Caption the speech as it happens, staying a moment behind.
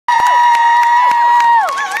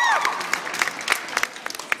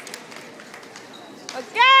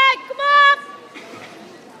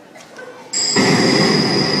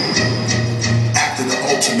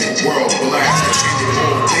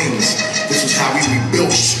how we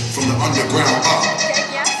rebuilt from the underground up.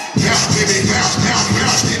 Bounce, baby, bounce, bounce,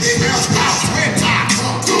 bounce, baby, bounce, bounce. When I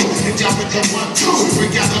come through, and y'all with the 1, 2.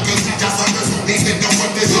 Bring y'all suckers, y'all suckers who need to know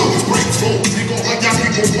what to do. Break through, they gon' let y'all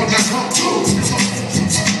people wanna come through.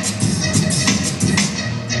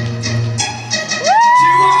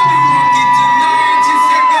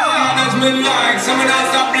 Like someone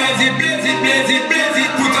else stop blaze it, blaze it, blaze it, blaze it.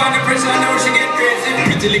 Put on the pressure, now she get crazy.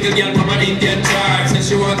 Pretty little girl from an Indian tribe. Says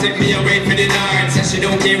she won't take me away for the night. Says she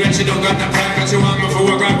don't care and she don't got the pride. Cause she want me for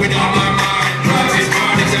work out with all my mind. Private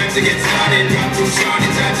party, time to get started. Got too short,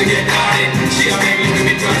 it's time to get naughty. She a make little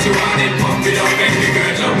bit what she wanted. Pump it up, make the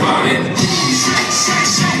girl jump on it. Boom, shake, shake,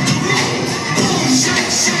 shake the room. Boom, shake,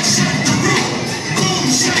 shake, shake the room. Boom,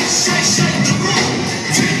 shake, shake, shake the room.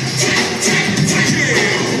 Tick, tick, tick, tick,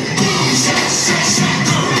 yeah.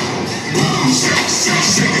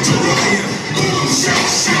 Shake it to Ryan. Boom, shake,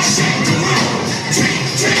 shake, shake the room. Take,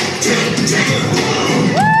 take, take, take it.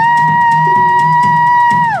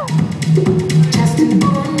 Just an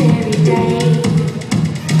ordinary day.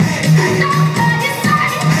 I know how you say.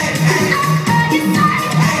 I know how you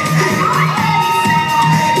say.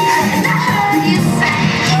 And I heard you say.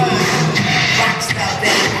 Rockstar,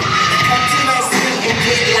 baby. Come to my city and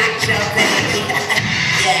get locked up, baby.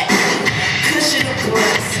 Yeah. Cushion of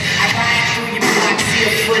course. I ride through your block, see a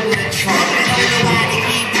foot in the trunk. I don't know why they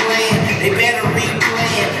keep playing, they better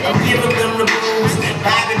replay it. I'm giving them the blues,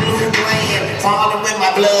 Bobby Blue playing, falling with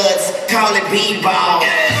my bloods, call it B-ball.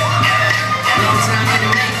 Long time in the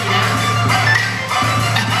making, huh?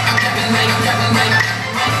 I got the night,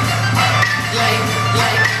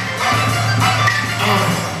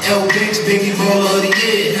 L-Banks, baby baller of the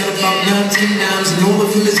year. Had about 9, 10 dimes and over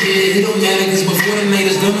from his head. It don't matter, cause before the night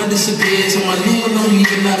is done, I disappeared. So I knew I don't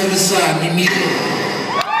even out of the side, meet me there.